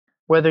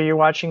Whether you're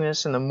watching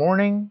this in the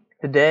morning,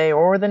 the day,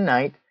 or the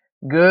night,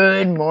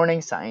 good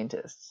morning,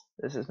 scientists.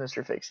 This is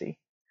Mr. Fixie.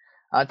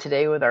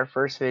 Today with our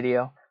first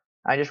video,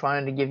 I just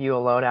wanted to give you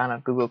a lowdown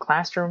of Google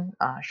Classroom,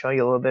 show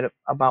you a little bit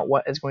about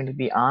what is going to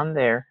be on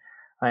there,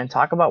 and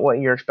talk about what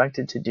you're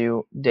expected to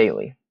do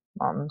daily.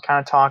 Kind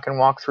of talk and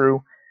walk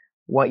through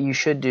what you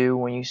should do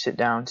when you sit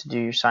down to do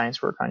your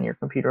science work on your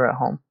computer at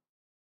home.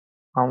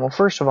 Well,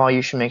 first of all,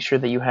 you should make sure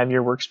that you have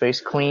your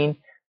workspace clean,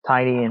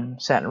 tidy,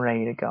 and set and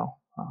ready to go.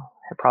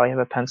 Probably have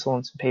a pencil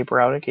and some paper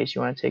out in case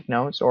you want to take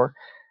notes, or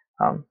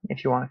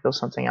if you want to fill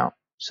something out,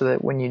 so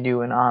that when you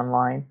do an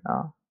online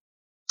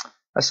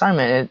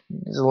assignment, it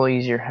is a little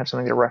easier to have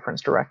something to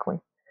reference directly.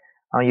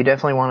 You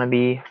definitely want to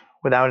be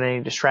without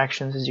any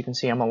distractions. As you can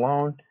see, I'm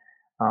alone.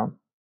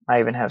 I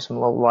even have some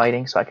low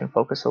lighting so I can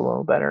focus a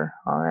little better,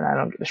 and I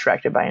don't get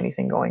distracted by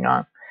anything going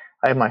on.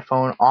 I have my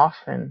phone off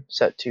and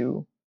set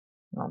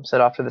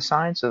off to the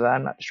side so that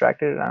I'm not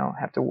distracted and I don't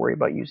have to worry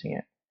about using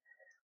it.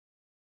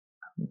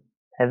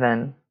 And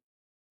then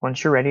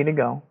once you're ready to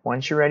go,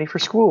 once you're ready for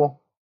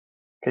school,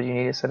 because you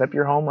need to set up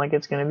your home like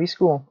it's going to be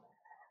school,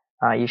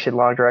 you should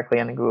log directly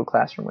into Google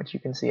Classroom, which you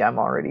can see I'm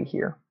already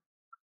here.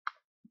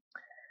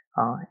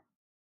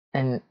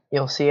 And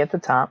you'll see at the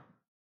top,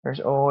 there's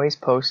always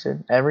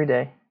posted every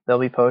day.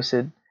 There'll be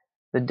posted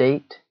the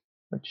date,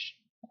 which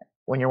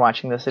when you're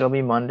watching this, it'll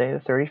be Monday the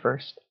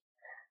 31st.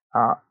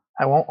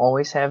 I won't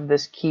always have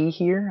this key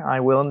here. I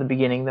will in the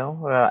beginning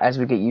though, as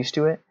we get used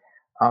to it.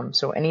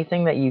 So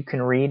anything that you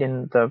can read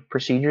in the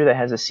procedure that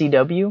has a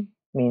CW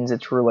means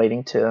it's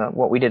relating to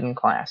what we did in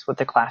class, what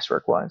the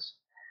classwork was,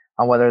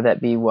 whether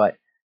that be what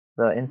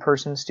the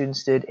in-person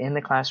students did in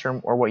the classroom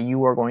or what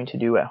you are going to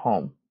do at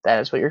home. That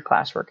is what your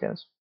classwork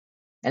is.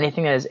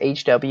 Anything that is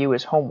HW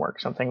is homework,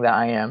 something that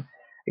I am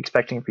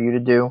expecting for you to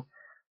do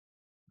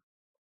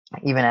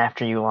even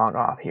after you log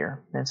off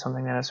here. It's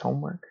something that is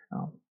homework.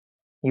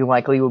 You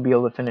likely will be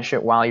able to finish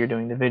it while you're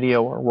doing the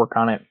video or work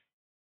on it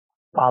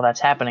while that's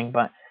happening,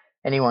 but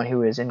anyone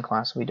who is in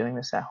class will be doing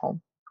this at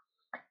home.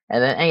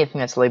 And then anything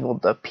that's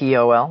labeled the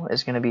POL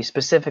is going to be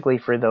specifically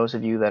for those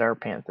of you that are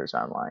Panthers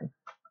online,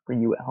 for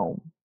you at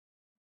home.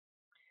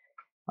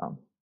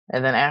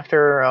 And then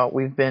after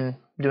we've been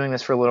doing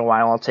this for a little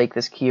while, I'll take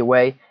this key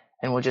away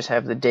and we'll just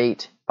have the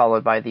date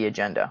followed by the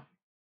agenda.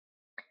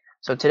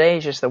 So today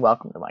is just the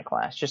welcome to my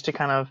class, just to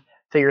kind of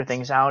figure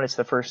things out. It's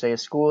the first day of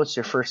school. It's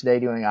your first day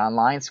doing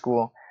online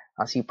school,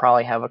 so you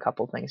probably have a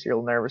couple things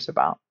you're nervous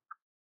about.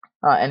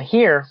 And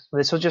here,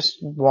 this will just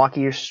walk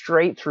you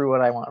straight through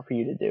what I want for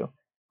you to do.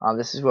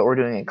 This is what we're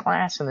doing in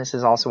class, and this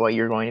is also what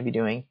you're going to be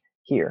doing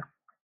here.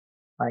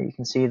 You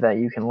can see that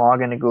you can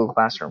log into Google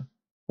Classroom,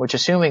 which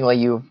assumingly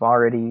you've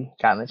already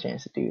gotten the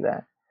chance to do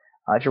that.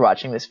 If you're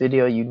watching this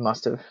video, you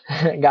must have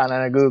gotten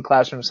on a Google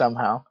Classroom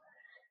somehow.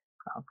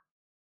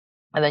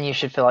 And then you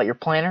should fill out your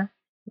planner.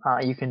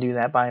 You can do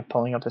that by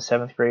pulling up the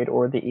 7th grade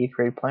or the 8th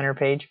grade planner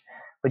page,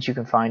 but you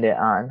can find it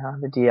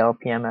on the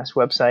DLPMS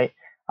website.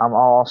 I'll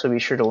also be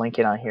sure to link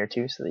it on here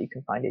too so that you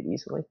can find it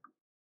easily.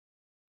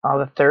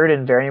 The third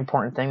and very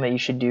important thing that you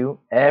should do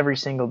every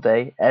single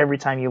day, every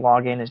time you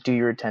log in, is do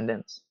your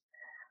attendance.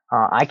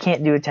 I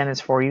can't do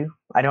attendance for you.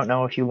 I don't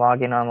know if you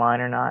log in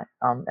online or not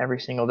every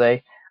single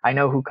day. I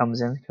know who comes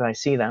in because I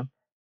see them.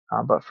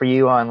 But for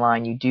you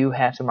online, you do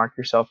have to mark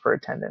yourself for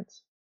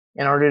attendance.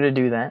 In order to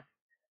do that,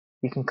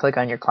 you can click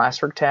on your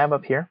classwork tab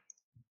up here,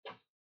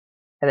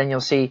 and then you'll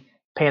see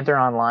Panther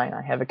Online.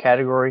 I have a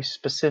category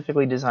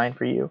specifically designed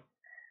for you,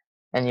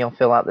 and you'll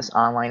fill out this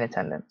online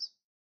attendance.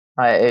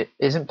 It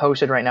isn't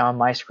posted right now on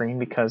my screen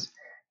because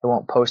it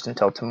won't post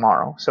until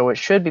tomorrow, so it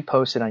should be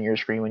posted on your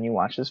screen when you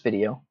watch this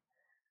video,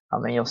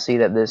 and you'll see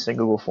that this is a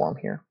Google form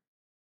here.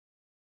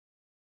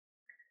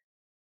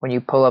 When you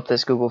pull up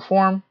this Google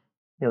form,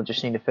 you'll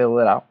just need to fill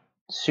it out.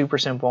 Super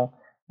simple.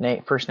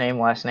 First name,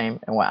 last name,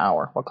 and what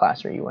hour, what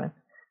class are you in.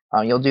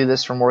 You'll do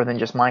this for more than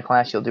just my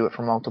class. You'll do it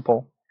for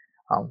multiple.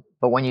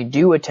 But when you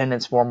do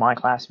attendance for my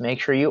class,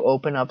 make sure you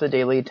open up the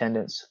daily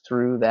attendance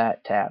through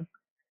that tab.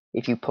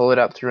 If you pull it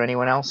up through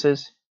anyone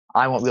else's,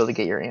 I won't be able to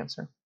get your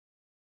answer.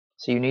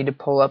 So you need to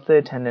pull up the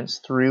attendance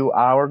through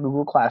our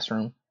Google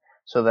Classroom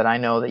so that I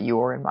know that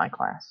you are in my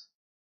class.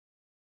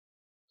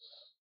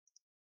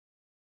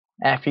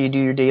 After you do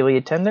your daily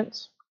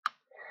attendance,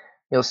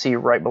 you'll see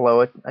right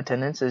below it,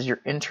 attendance is your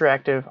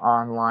interactive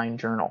online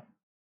journal.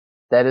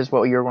 That is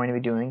what you're going to be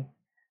doing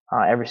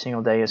every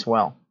single day as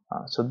well.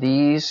 So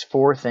these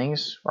 4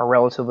 things are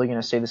relatively going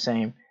to stay the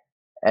same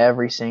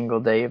every single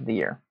day of the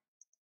year.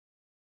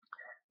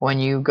 When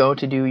you go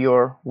to do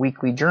your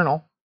weekly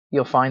journal,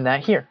 you'll find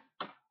that here.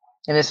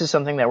 And this is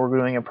something that we're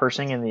doing in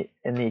person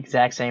in the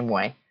exact same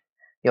way.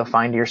 You'll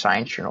find your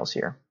science journals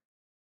here.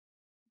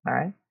 All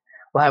right.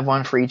 We'll have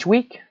one for each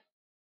week.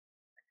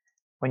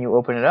 When you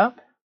open it up,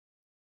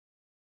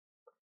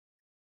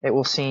 it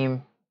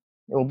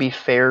will be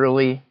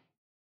fairly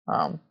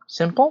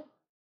simple,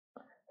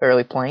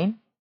 fairly plain.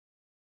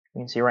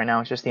 You can see right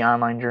now it's just the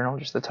online journal,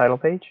 just the title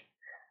page.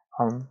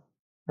 And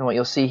what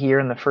you'll see here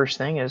in the first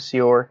thing is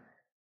your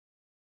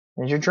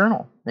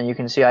journal. And you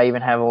can see I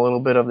even have a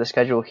little bit of the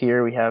schedule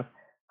here. We have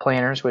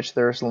planners, which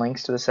there's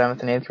links to the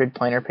 7th and 8th grade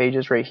planner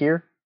pages right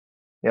here.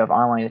 You have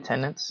online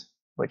attendance,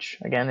 which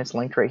again, it's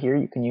linked right here.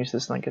 You can use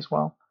this link as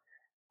well.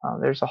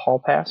 There's a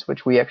hall pass,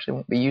 which we actually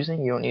won't be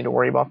using. You don't need to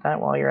worry about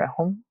that while you're at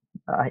home.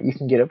 You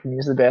can get up and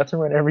use the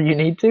bathroom whenever you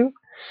need to.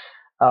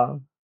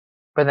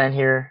 But then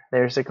here,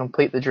 there's a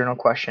complete the journal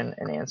question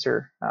and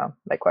answer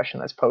that question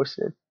that's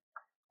posted.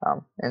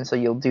 And so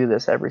you'll do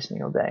this every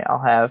single day.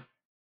 I'll have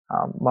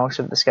most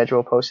of the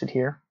schedule posted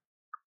here.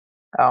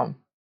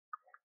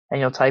 And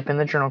you'll type in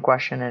the journal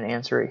question and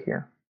answer it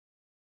here.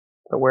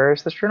 But where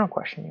is this journal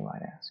question, you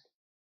might ask?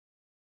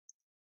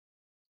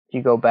 If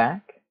you go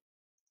back,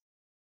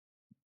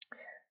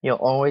 you'll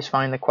always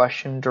find the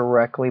question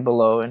directly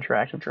below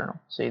interactive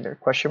journal. So either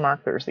question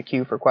mark, there's the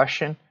Q for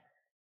question.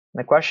 And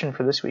the question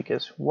for this week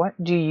is,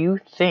 what do you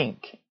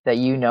think that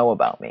you know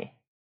about me?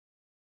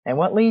 And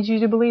what leads you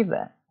to believe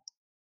that?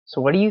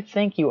 So what do you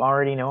think you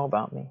already know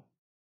about me?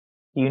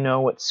 Do you know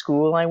what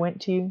school I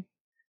went to?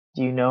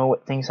 Do you know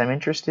what things I'm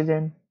interested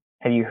in?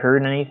 Have you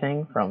heard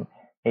anything from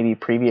maybe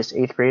previous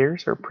 8th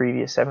graders or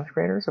previous 7th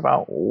graders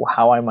about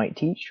how I might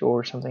teach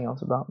or something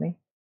else about me?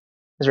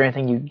 Is there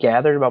anything you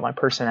gathered about my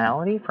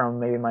personality from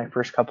maybe my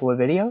first couple of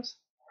videos?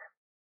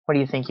 What do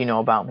you think you know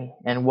about me?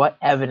 And what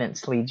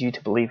evidence leads you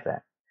to believe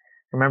that?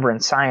 Remember, in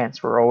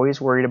science, we're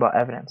always worried about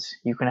evidence.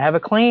 You can have a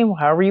claim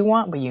however you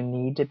want, but you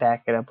need to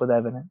back it up with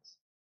evidence.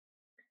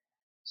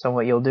 So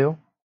what you'll do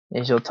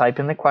is you'll type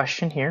in the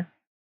question here.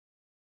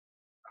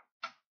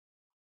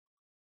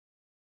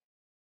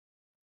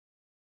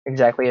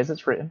 Exactly as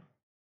it's written.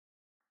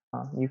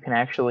 You can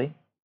actually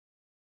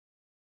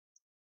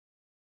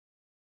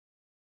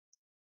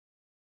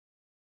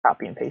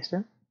copy and paste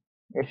it.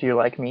 If you're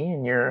like me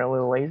and you're a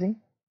little lazy,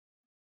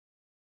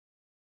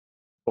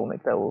 we'll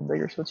make that a little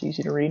bigger so it's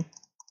easy to read.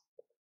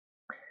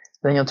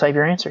 Then you'll type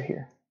your answer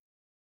here.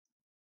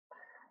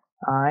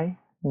 I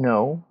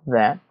know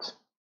that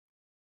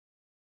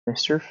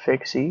Mr.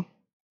 Fixie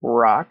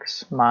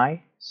rocks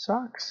my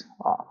socks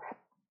off.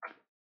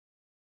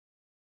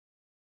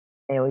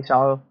 Hey, at least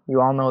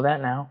you all know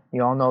that now.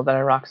 You all know that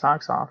I rock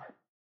socks off.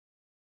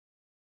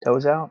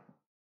 Toes out.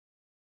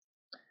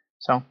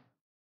 So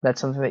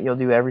that's something that you'll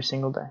do every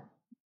single day.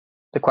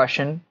 The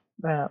question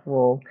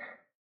will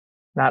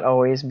not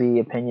always be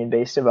opinion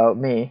based about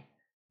me.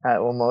 It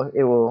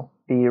will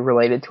be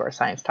related to our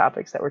science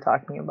topics that we're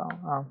talking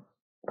about.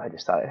 I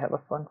just thought I'd have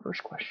a fun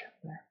first question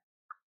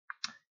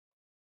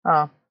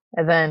there.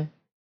 And then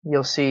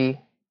you'll see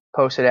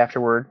posted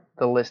afterward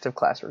the list of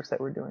classworks that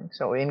we're doing.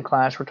 So in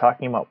class, we're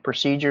talking about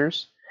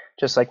procedures,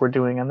 just like we're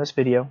doing on this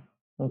video.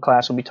 In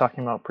class, we'll be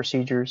talking about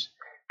procedures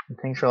and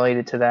things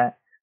related to that.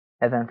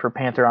 And then for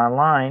Panther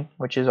Online,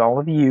 which is all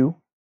of you,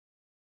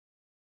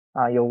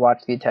 you'll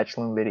watch the attached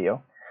Loom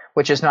video,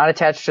 which is not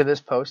attached to this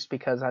post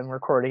because I'm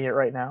recording it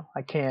right now.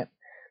 I can't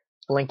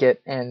link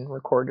it and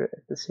record it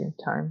at the same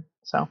time.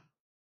 So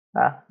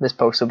this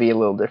post will be a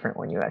little different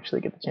when you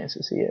actually get the chance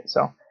to see it.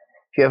 So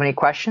if you have any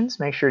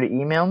questions, make sure to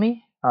email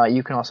me.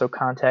 You can also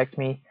contact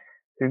me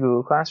through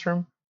Google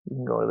Classroom. You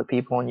can go to the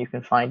people and you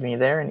can find me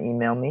there and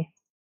email me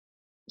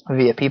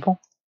via people.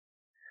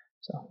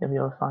 So you'll be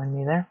able to find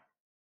me there.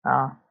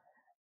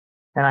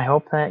 And I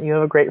hope that you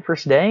have a great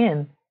first day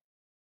and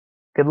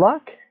good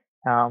luck.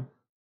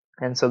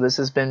 And so this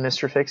has been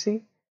Mr.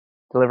 Fixie,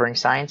 delivering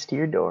science to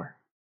your door.